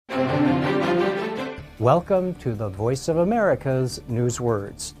Welcome to the Voice of America's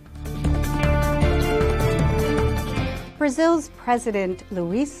Newswords. Brazil's President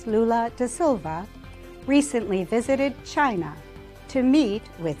Luiz Lula da Silva recently visited China to meet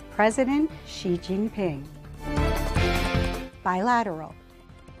with President Xi Jinping. Bilateral.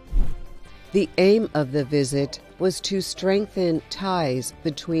 The aim of the visit was to strengthen ties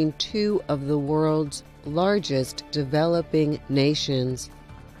between two of the world's largest developing nations.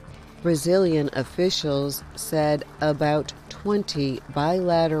 Brazilian officials said about 20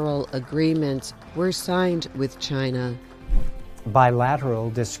 bilateral agreements were signed with China. Bilateral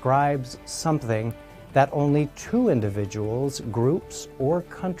describes something that only two individuals, groups, or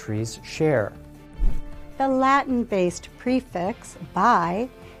countries share. The Latin-based prefix bi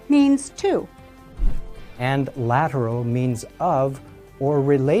means two. And lateral means of or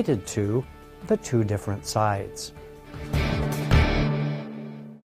related to the two different sides.